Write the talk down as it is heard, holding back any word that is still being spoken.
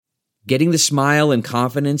Getting the smile and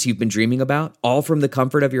confidence you've been dreaming about, all from the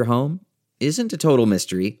comfort of your home, isn't a total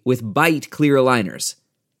mystery with Byte clear aligners.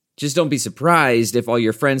 Just don't be surprised if all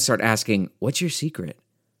your friends start asking, "What's your secret?"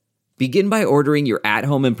 Begin by ordering your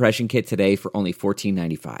at-home impression kit today for only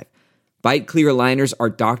 $14.95. Byte clear aligners are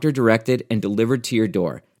doctor-directed and delivered to your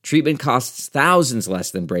door. Treatment costs thousands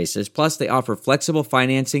less than braces, plus they offer flexible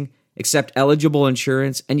financing, accept eligible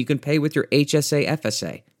insurance, and you can pay with your HSA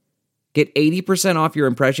FSA. Get 80% off your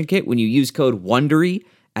impression kit when you use code WONDERY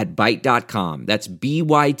at Byte.com. That's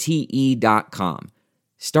BYTE.com.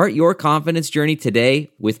 Start your confidence journey today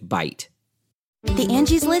with Byte. The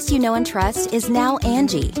Angie's List you know and trust is now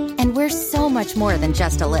Angie, and we're so much more than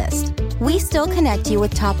just a list. We still connect you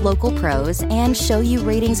with top local pros and show you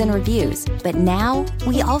ratings and reviews, but now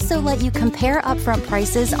we also let you compare upfront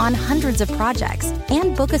prices on hundreds of projects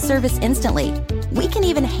and book a service instantly. We can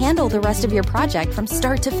even handle the rest of your project from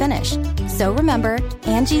start to finish. So remember,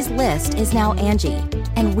 Angie's List is now Angie,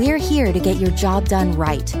 and we're here to get your job done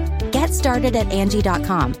right. Get started at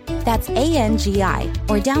Angie.com. That's ANGI,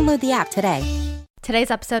 or download the app today.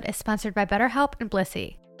 Today's episode is sponsored by BetterHelp and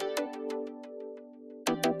Blissy.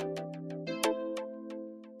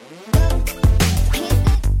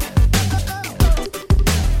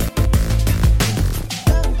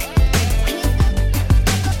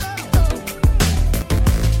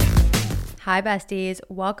 Hi besties,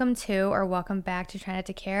 welcome back to Try Not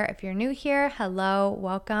to Care. If you're new here, hello,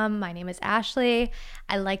 welcome. My name is Ashley.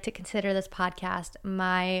 I like to consider this podcast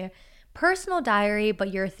my personal diary,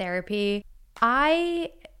 but your therapy.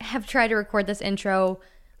 I have tried to record this intro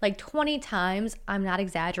like 20 times. I'm not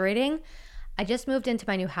exaggerating. I just moved into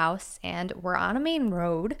my new house and we're on a main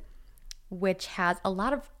road, which has a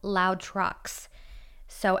lot of loud trucks.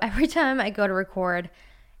 So every time I go to record,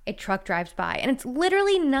 a truck drives by and it's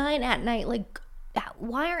literally 9 at night. Like,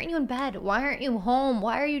 why aren't you in bed? Why aren't you home?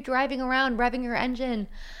 Why are you driving around revving your engine?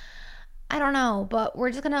 I don't know, but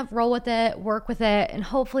we're just gonna roll with it, work with it, and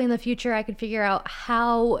hopefully in the future I can figure out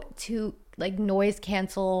how to like noise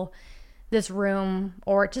cancel this room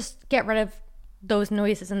or just get rid of those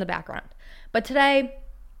noises in the background. But today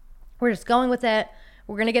we're just going with it.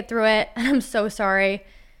 We're gonna get through it. I'm so sorry.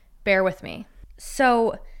 Bear with me.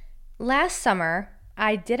 So last summer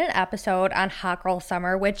I did an episode on Hot Girl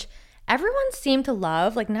Summer, which everyone seemed to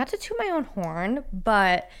love, like not to toot my own horn,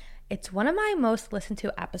 but it's one of my most listened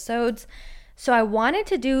to episodes. So I wanted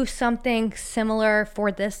to do something similar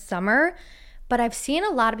for this summer, but I've seen a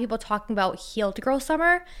lot of people talking about Healed Girl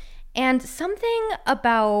Summer, and something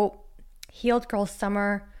about Healed Girl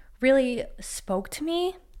Summer really spoke to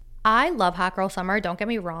me. I love Hot Girl Summer, don't get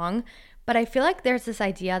me wrong, but I feel like there's this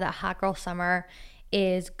idea that Hot Girl Summer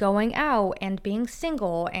is going out and being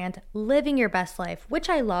single and living your best life, which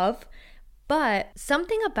I love, but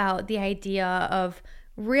something about the idea of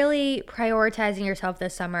really prioritizing yourself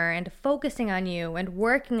this summer and focusing on you and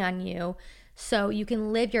working on you so you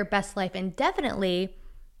can live your best life indefinitely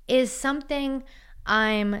is something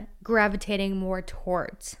I'm gravitating more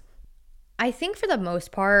towards. I think for the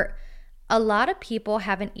most part, a lot of people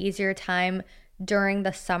have an easier time during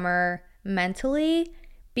the summer mentally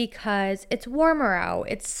because it's warmer out,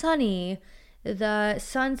 it's sunny, the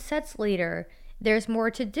sun sets later, there's more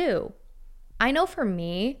to do. I know for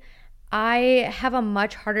me, I have a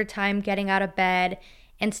much harder time getting out of bed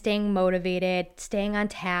and staying motivated, staying on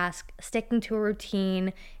task, sticking to a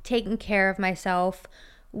routine, taking care of myself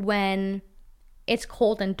when it's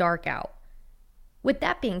cold and dark out. With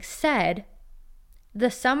that being said, the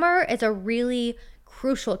summer is a really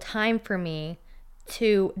crucial time for me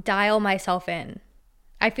to dial myself in.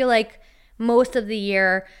 I feel like most of the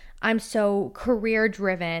year I'm so career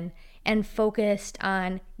driven and focused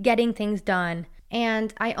on getting things done,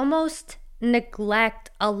 and I almost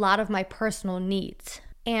neglect a lot of my personal needs.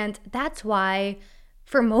 And that's why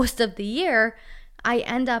for most of the year I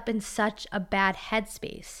end up in such a bad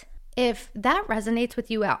headspace. If that resonates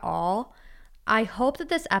with you at all, I hope that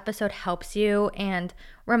this episode helps you and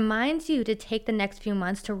reminds you to take the next few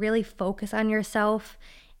months to really focus on yourself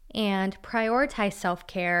and prioritize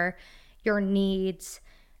self-care, your needs,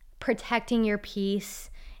 protecting your peace,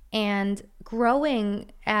 and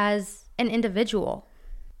growing as an individual.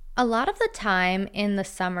 A lot of the time in the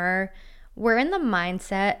summer, we're in the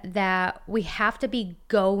mindset that we have to be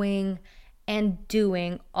going and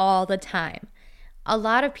doing all the time. A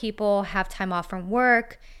lot of people have time off from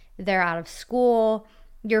work, they're out of school,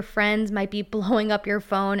 your friends might be blowing up your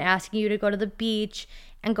phone asking you to go to the beach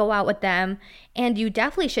and go out with them, and you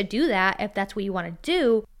definitely should do that if that's what you want to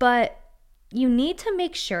do, but you need to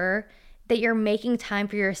make sure that you're making time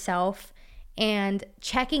for yourself and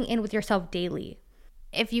checking in with yourself daily.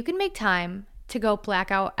 If you can make time to go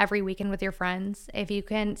blackout every weekend with your friends, if you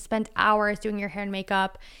can spend hours doing your hair and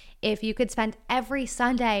makeup, if you could spend every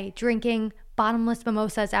Sunday drinking bottomless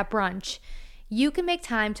mimosas at brunch, you can make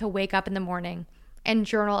time to wake up in the morning and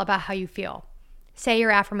journal about how you feel. Say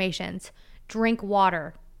your affirmations, drink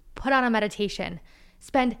water, put on a meditation,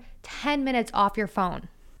 spend 10 minutes off your phone.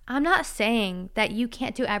 I'm not saying that you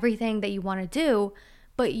can't do everything that you want to do,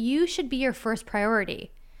 but you should be your first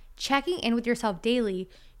priority. Checking in with yourself daily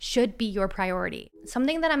should be your priority.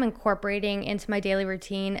 Something that I'm incorporating into my daily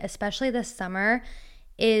routine, especially this summer,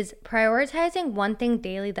 is prioritizing one thing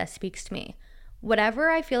daily that speaks to me. Whatever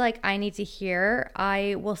I feel like I need to hear,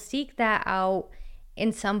 I will seek that out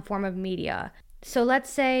in some form of media. So let's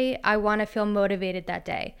say I want to feel motivated that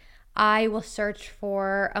day. I will search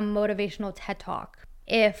for a motivational TED Talk.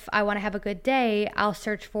 If I want to have a good day, I'll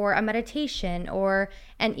search for a meditation or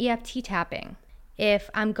an EFT tapping. If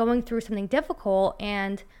I'm going through something difficult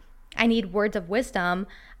and I need words of wisdom,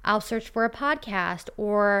 I'll search for a podcast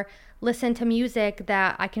or listen to music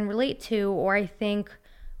that I can relate to or I think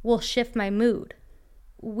will shift my mood.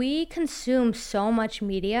 We consume so much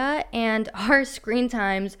media and our screen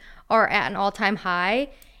times are at an all-time high.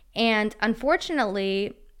 And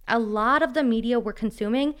unfortunately, a lot of the media we're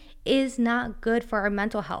consuming is not good for our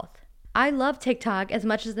mental health. I love TikTok as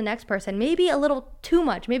much as the next person, maybe a little too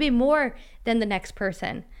much, maybe more than the next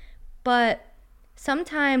person. But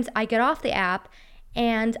sometimes I get off the app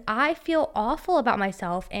and I feel awful about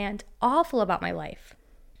myself and awful about my life.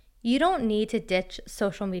 You don't need to ditch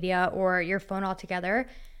social media or your phone altogether,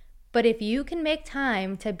 but if you can make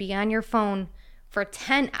time to be on your phone for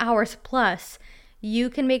 10 hours plus, you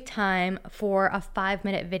can make time for a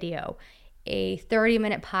 5-minute video, a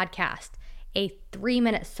 30-minute podcast, a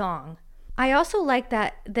 3-minute song. I also like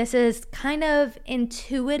that this is kind of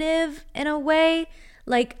intuitive in a way.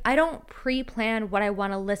 Like, I don't pre-plan what I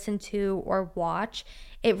want to listen to or watch.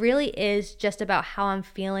 It really is just about how I'm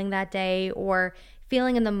feeling that day or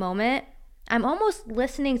feeling in the moment. I'm almost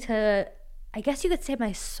listening to, I guess you could say,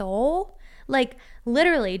 my soul. Like,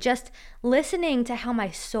 literally just listening to how my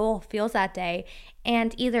soul feels that day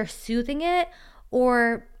and either soothing it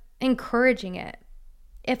or encouraging it.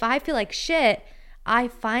 If I feel like shit, I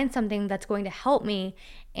find something that's going to help me.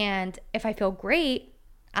 And if I feel great,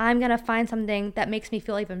 I'm going to find something that makes me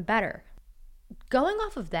feel even better. Going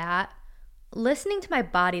off of that, listening to my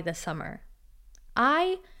body this summer,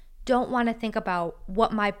 I don't want to think about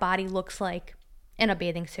what my body looks like in a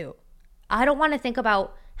bathing suit. I don't want to think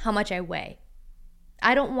about how much I weigh.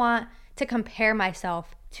 I don't want to compare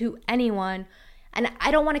myself to anyone, and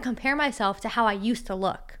I don't want to compare myself to how I used to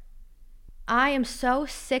look. I am so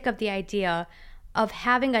sick of the idea of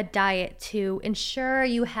having a diet to ensure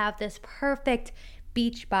you have this perfect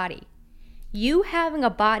beach body. You having a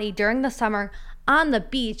body during the summer on the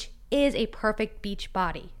beach is a perfect beach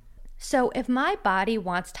body. So if my body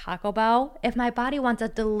wants Taco Bell, if my body wants a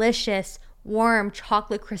delicious, warm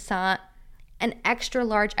chocolate croissant, an extra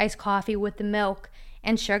large iced coffee with the milk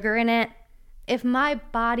and sugar in it, if my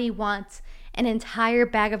body wants an entire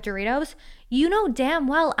bag of Doritos, you know damn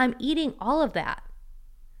well I'm eating all of that.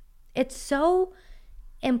 It's so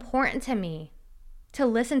important to me to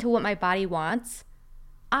listen to what my body wants.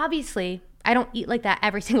 Obviously, I don't eat like that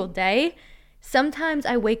every single day. Sometimes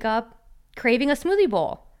I wake up craving a smoothie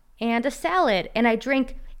bowl and a salad, and I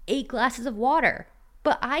drink 8 glasses of water.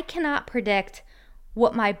 But I cannot predict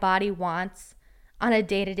what my body wants on a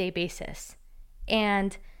day-to-day basis.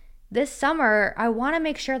 And this summer, I want to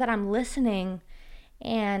make sure that I'm listening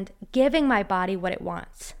and giving my body what it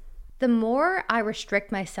wants. The more I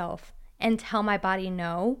restrict myself and tell my body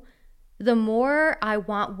no, the more I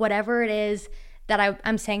want whatever it is that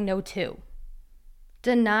I'm saying no to.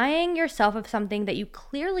 Denying yourself of something that you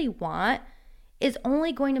clearly want is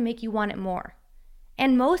only going to make you want it more.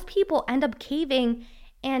 And most people end up caving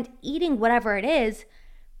and eating whatever it is,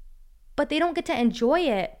 but they don't get to enjoy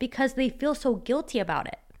it because they feel so guilty about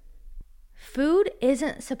it. Food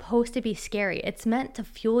isn't supposed to be scary. It's meant to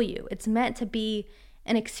fuel you. It's meant to be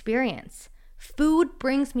an experience. Food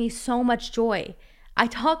brings me so much joy. I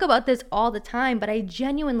talk about this all the time, but I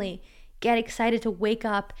genuinely get excited to wake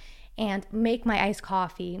up and make my iced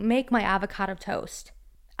coffee, make my avocado toast.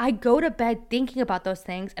 I go to bed thinking about those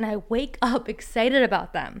things and I wake up excited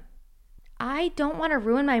about them. I don't want to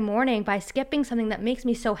ruin my morning by skipping something that makes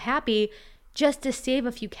me so happy just to save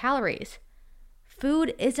a few calories.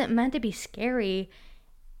 Food isn't meant to be scary,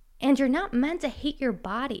 and you're not meant to hate your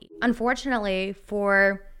body. Unfortunately,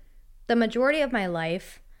 for the majority of my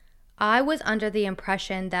life, I was under the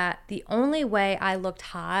impression that the only way I looked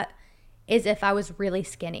hot is if I was really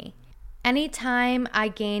skinny. Anytime I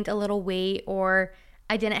gained a little weight or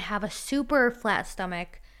I didn't have a super flat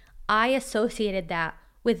stomach, I associated that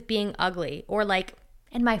with being ugly, or like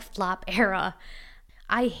in my flop era.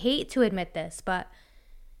 I hate to admit this, but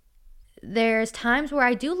there's times where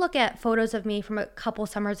I do look at photos of me from a couple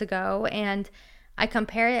summers ago and I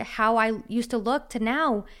compare how I used to look to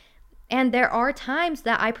now. And there are times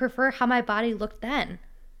that I prefer how my body looked then.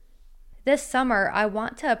 This summer, I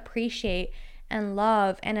want to appreciate and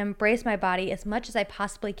love and embrace my body as much as I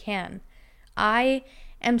possibly can. I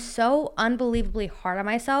am so unbelievably hard on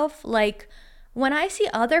myself. Like, when I see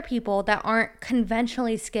other people that aren't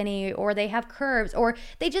conventionally skinny, or they have curves, or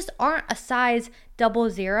they just aren't a size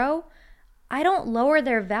 00, I don't lower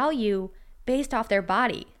their value based off their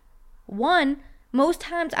body. One, most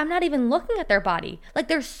times I'm not even looking at their body. Like,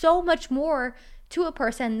 there's so much more to a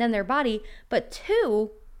person than their body. But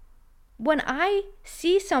two, when I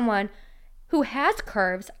see someone who has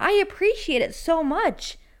curves, I appreciate it so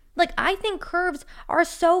much. Like, I think curves are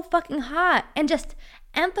so fucking hot and just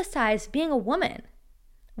emphasize being a woman.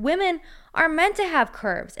 Women are meant to have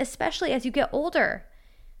curves, especially as you get older.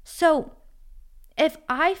 So if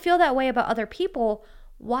I feel that way about other people,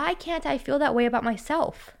 why can't I feel that way about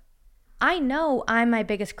myself? I know I'm my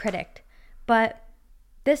biggest critic, but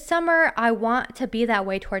this summer I want to be that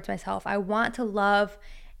way towards myself. I want to love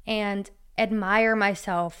and admire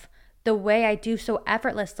myself the way I do so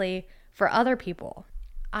effortlessly for other people.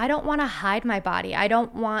 I don't want to hide my body. I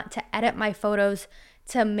don't want to edit my photos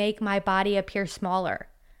to make my body appear smaller.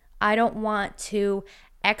 I don't want to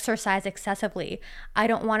exercise excessively. I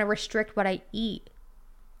don't want to restrict what I eat.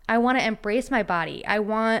 I want to embrace my body. I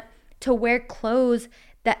want to wear clothes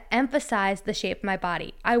that emphasize the shape of my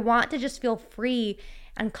body. I want to just feel free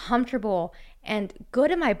and comfortable and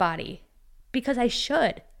good in my body because I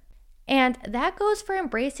should. And that goes for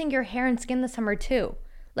embracing your hair and skin this summer too.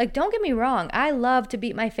 Like, don't get me wrong, I love to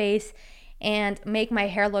beat my face and make my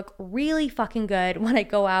hair look really fucking good when I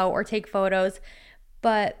go out or take photos.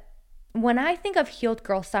 But when I think of healed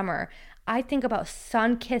girl summer, I think about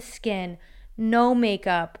sun-kissed skin, no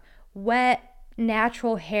makeup, wet,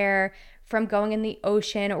 natural hair from going in the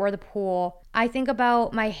ocean or the pool. I think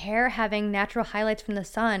about my hair having natural highlights from the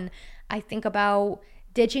sun. I think about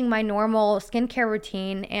ditching my normal skincare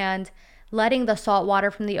routine and letting the salt water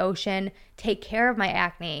from the ocean take care of my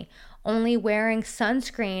acne, only wearing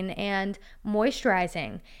sunscreen and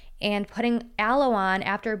moisturizing, and putting aloe on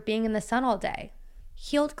after being in the sun all day.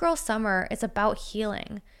 Healed Girl Summer is about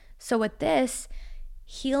healing. So with this,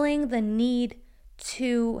 healing the need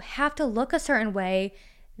to have to look a certain way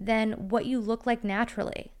than what you look like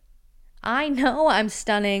naturally. I know I'm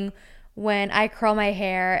stunning when I curl my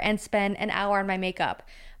hair and spend an hour on my makeup,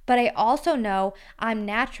 but I also know I'm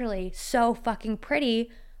naturally so fucking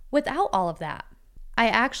pretty without all of that. I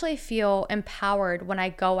actually feel empowered when I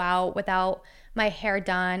go out without my hair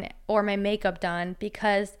done or my makeup done,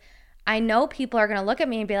 because I know people are going to look at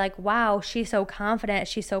me and be like, wow, she's so confident,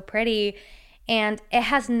 she's so pretty. And it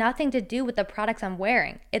has nothing to do with the products I'm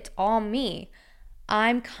wearing. It's all me.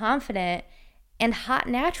 I'm confident and hot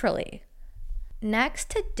naturally. Next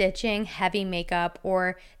to ditching heavy makeup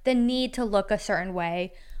or the need to look a certain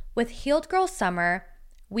way, with Healed Girl Summer,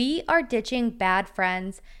 we are ditching bad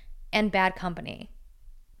friends and bad company.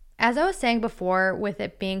 As I was saying before, with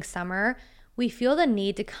it being summer, we feel the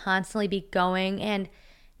need to constantly be going and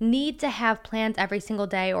need to have plans every single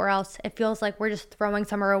day, or else it feels like we're just throwing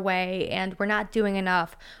summer away and we're not doing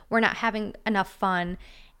enough. We're not having enough fun.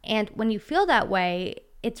 And when you feel that way,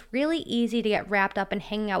 it's really easy to get wrapped up in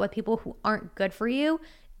hanging out with people who aren't good for you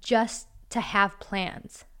just to have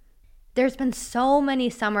plans. There's been so many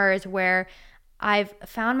summers where I've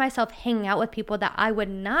found myself hanging out with people that I would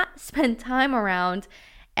not spend time around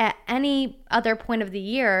at any other point of the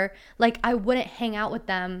year. Like, I wouldn't hang out with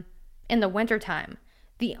them in the wintertime.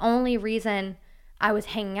 The only reason I was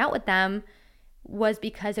hanging out with them was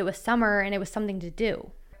because it was summer and it was something to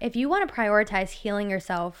do. If you want to prioritize healing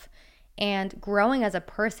yourself and growing as a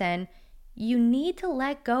person, you need to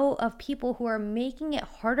let go of people who are making it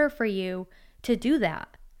harder for you to do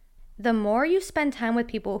that. The more you spend time with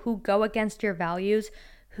people who go against your values,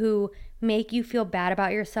 who make you feel bad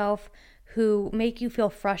about yourself, who make you feel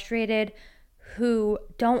frustrated, who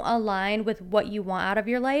don't align with what you want out of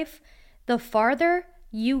your life, the farther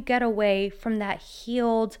you get away from that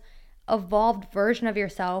healed, evolved version of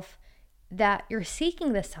yourself that you're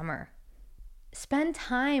seeking this summer. Spend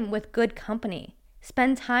time with good company.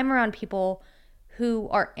 Spend time around people who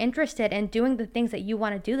are interested in doing the things that you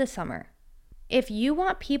want to do this summer. If you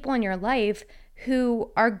want people in your life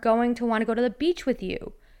who are going to want to go to the beach with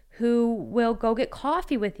you, who will go get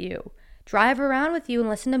coffee with you, drive around with you and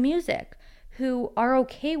listen to music, who are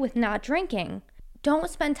okay with not drinking, Don't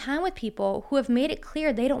spend time with people who have made it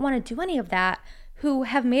clear they don't want to do any of that, who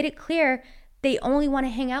have made it clear they only want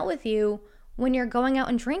to hang out with you when you're going out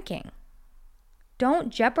and drinking. Don't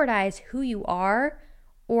jeopardize who you are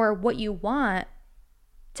or what you want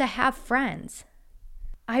to have friends.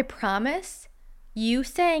 I promise you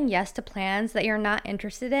saying yes to plans that you're not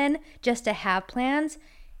interested in just to have plans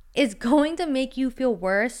is going to make you feel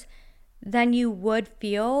worse than you would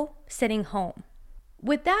feel sitting home.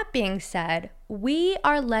 With that being said, we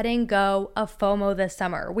are letting go of FOMO this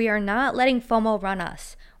summer. We are not letting FOMO run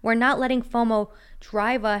us. We're not letting FOMO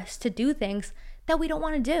drive us to do things that we don't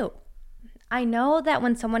want to do. I know that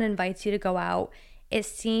when someone invites you to go out, it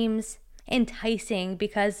seems enticing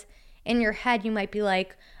because in your head you might be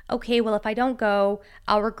like, okay, well, if I don't go,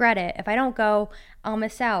 I'll regret it. If I don't go, I'll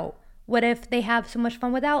miss out. What if they have so much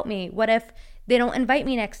fun without me? What if they don't invite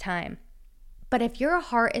me next time? But if your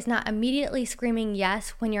heart is not immediately screaming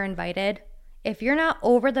yes when you're invited, if you're not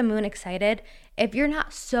over the moon excited, if you're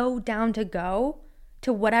not so down to go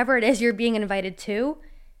to whatever it is you're being invited to,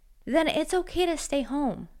 then it's okay to stay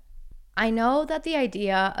home. I know that the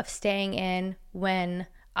idea of staying in when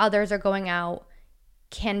others are going out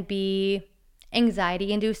can be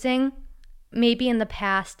anxiety inducing. Maybe in the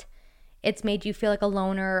past, it's made you feel like a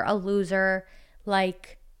loner, a loser,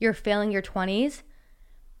 like you're failing your 20s.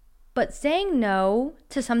 But saying no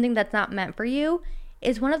to something that's not meant for you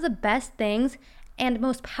is one of the best things and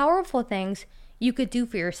most powerful things you could do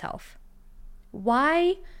for yourself.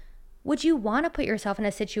 Why would you want to put yourself in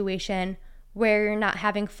a situation where you're not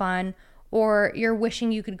having fun or you're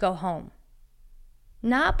wishing you could go home?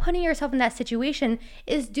 Not putting yourself in that situation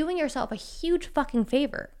is doing yourself a huge fucking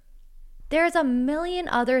favor. There's a million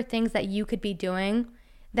other things that you could be doing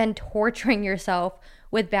than torturing yourself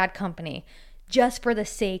with bad company just for the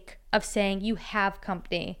sake of saying you have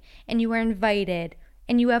company and you are invited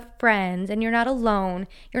and you have friends and you're not alone,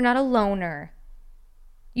 you're not a loner.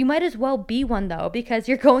 You might as well be one though, because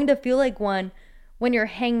you're going to feel like one when you're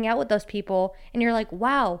hanging out with those people and you're like,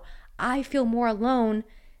 wow, I feel more alone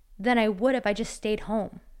than I would if I just stayed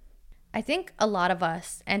home. I think a lot of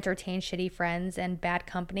us entertain shitty friends and bad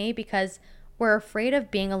company because we're afraid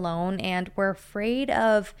of being alone and we're afraid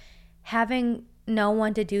of having no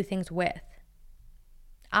one to do things with.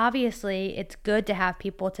 Obviously, it's good to have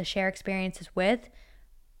people to share experiences with,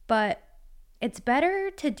 but it's better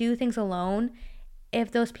to do things alone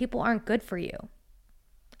if those people aren't good for you.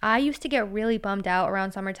 I used to get really bummed out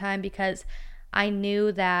around summertime because I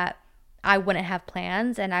knew that I wouldn't have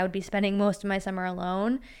plans and I would be spending most of my summer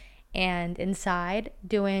alone and inside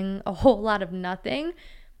doing a whole lot of nothing.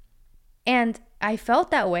 And I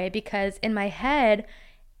felt that way because in my head,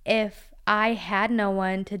 if I had no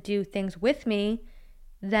one to do things with me,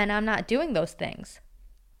 then I'm not doing those things.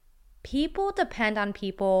 People depend on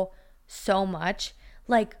people so much.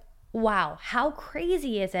 Like, wow, how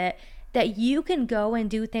crazy is it that you can go and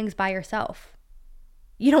do things by yourself?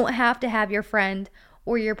 You don't have to have your friend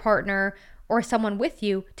or your partner or someone with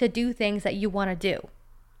you to do things that you want to do.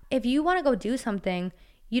 If you want to go do something,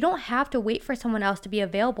 you don't have to wait for someone else to be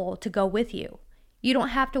available to go with you. You don't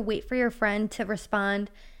have to wait for your friend to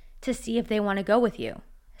respond to see if they want to go with you.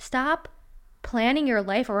 Stop planning your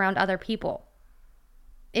life around other people.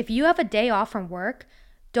 If you have a day off from work,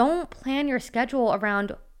 don't plan your schedule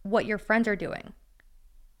around what your friends are doing.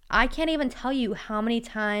 I can't even tell you how many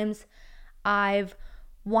times I've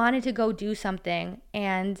wanted to go do something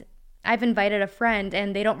and I've invited a friend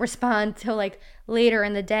and they don't respond till like later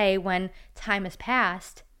in the day when time has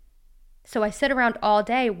passed. So I sit around all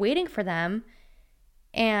day waiting for them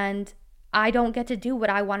and I don't get to do what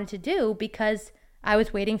I wanted to do because I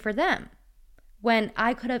was waiting for them, when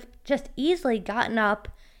I could have just easily gotten up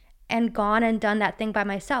and gone and done that thing by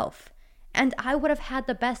myself, and I would have had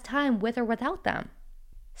the best time with or without them.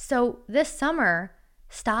 So this summer,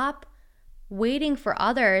 stop waiting for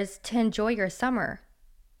others to enjoy your summer.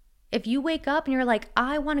 If you wake up and you're like,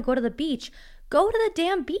 I want to go to the beach, go to the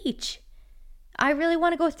damn beach. I really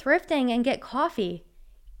want to go thrifting and get coffee.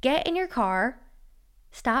 Get in your car,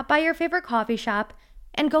 stop by your favorite coffee shop,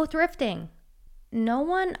 and go thrifting. No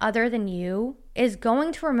one other than you is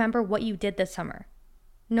going to remember what you did this summer.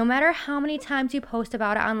 No matter how many times you post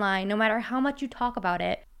about it online, no matter how much you talk about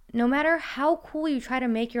it, no matter how cool you try to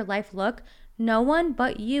make your life look, no one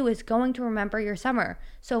but you is going to remember your summer.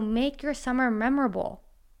 So make your summer memorable.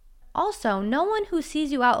 Also, no one who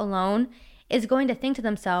sees you out alone is going to think to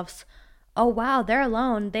themselves, oh wow, they're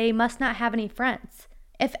alone, they must not have any friends.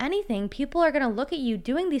 If anything, people are going to look at you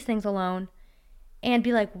doing these things alone and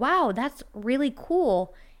be like, wow, that's really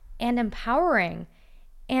cool and empowering.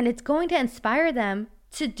 And it's going to inspire them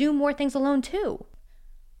to do more things alone too.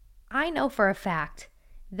 I know for a fact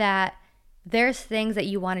that there's things that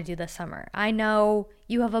you want to do this summer. I know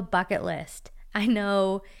you have a bucket list. I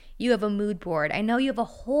know you have a mood board. I know you have a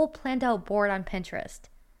whole planned out board on Pinterest.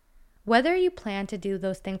 Whether you plan to do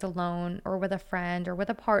those things alone or with a friend or with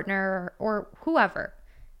a partner or whoever,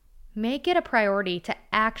 make it a priority to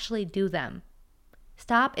actually do them.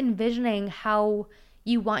 Stop envisioning how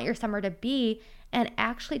you want your summer to be and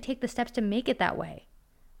actually take the steps to make it that way.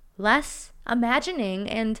 Less imagining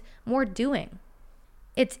and more doing.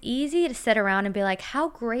 It's easy to sit around and be like, how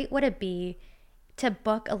great would it be to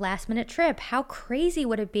book a last minute trip? How crazy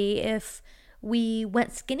would it be if we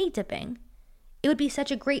went skinny dipping? It would be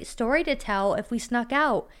such a great story to tell if we snuck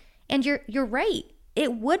out. And you're right.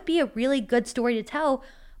 It would be a really good story to tell,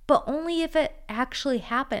 but only if it actually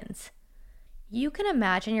happens. You can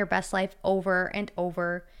imagine your best life over and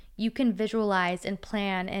over. You can visualize and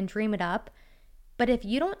plan and dream it up. But if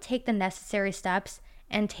you don't take the necessary steps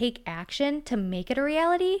and take action to make it a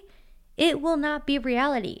reality, it will not be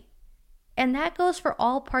reality. And that goes for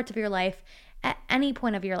all parts of your life at any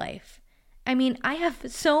point of your life. I mean, I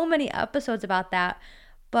have so many episodes about that,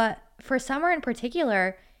 but for summer in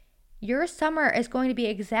particular, your summer is going to be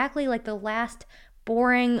exactly like the last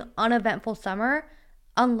boring, uneventful summer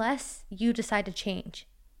unless you decide to change.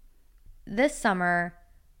 This summer,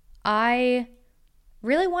 I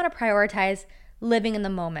really want to prioritize living in the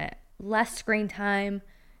moment, less screen time,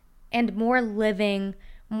 and more living,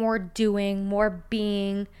 more doing, more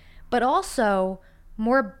being, but also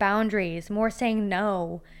more boundaries, more saying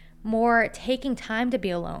no, more taking time to be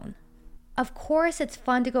alone. Of course, it's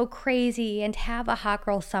fun to go crazy and have a hot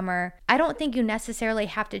girl summer. I don't think you necessarily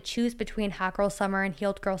have to choose between hot girl summer and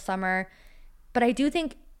healed girl summer, but I do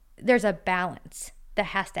think there's a balance that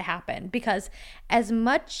has to happen, because as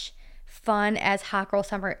much fun as hot girl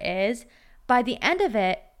summer is, by the end of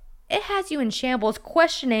it, it has you in shambles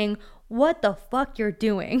questioning what the fuck you're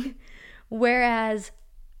doing. Whereas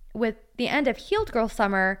with the end of healed girl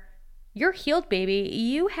summer, you're healed, baby.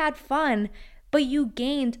 You had fun, but you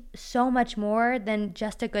gained so much more than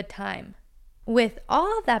just a good time. With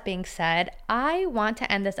all of that being said, I want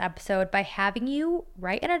to end this episode by having you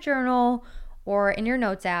write in a journal or in your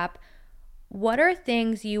notes app, what are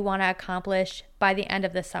things you want to accomplish by the end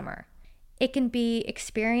of the summer? It can be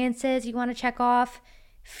experiences you want to check off,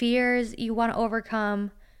 fears you want to overcome,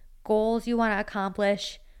 goals you want to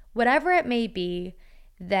accomplish, whatever it may be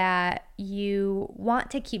that you want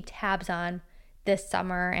to keep tabs on this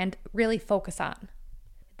summer and really focus on.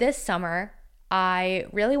 This summer, I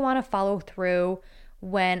really want to follow through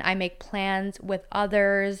when I make plans with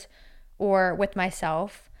others or with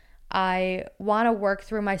myself. I want to work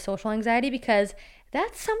through my social anxiety because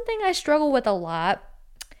that's something I struggle with a lot.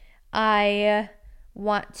 I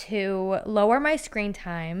want to lower my screen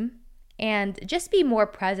time and just be more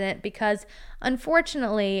present because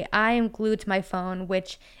unfortunately I am glued to my phone,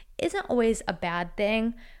 which isn't always a bad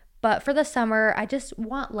thing, but for the summer I just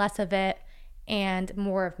want less of it and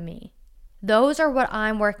more of me. Those are what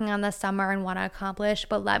I'm working on this summer and want to accomplish,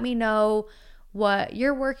 but let me know what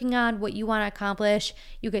you're working on, what you want to accomplish.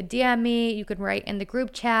 You could DM me, you could write in the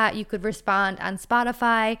group chat, you could respond on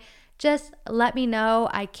Spotify. Just let me know.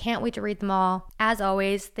 I can't wait to read them all. As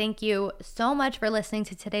always, thank you so much for listening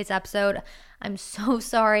to today's episode. I'm so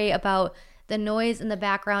sorry about the noise in the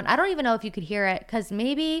background. I don't even know if you could hear it because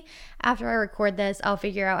maybe after I record this, I'll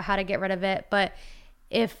figure out how to get rid of it. But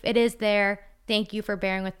if it is there, thank you for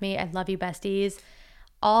bearing with me. I love you, besties.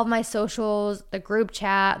 All of my socials, the group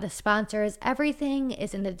chat, the sponsors, everything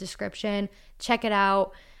is in the description. Check it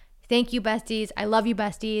out. Thank you, besties. I love you,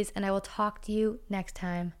 besties. And I will talk to you next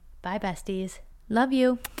time. Bye, besties. Love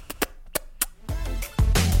you.